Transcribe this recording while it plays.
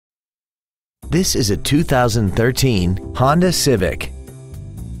This is a 2013 Honda Civic.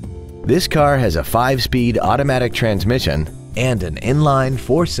 This car has a 5-speed automatic transmission and an inline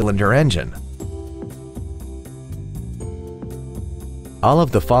 4-cylinder engine. All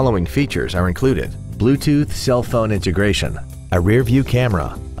of the following features are included: Bluetooth cell phone integration, a rear-view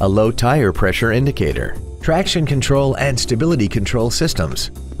camera, a low tire pressure indicator, traction control and stability control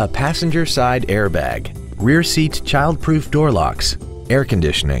systems, a passenger side airbag, rear seat child-proof door locks, air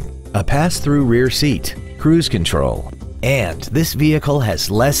conditioning, a pass-through rear seat, cruise control, and this vehicle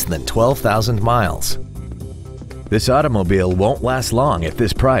has less than 12,000 miles. This automobile won't last long at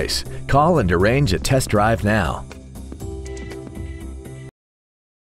this price. Call and arrange a test drive now.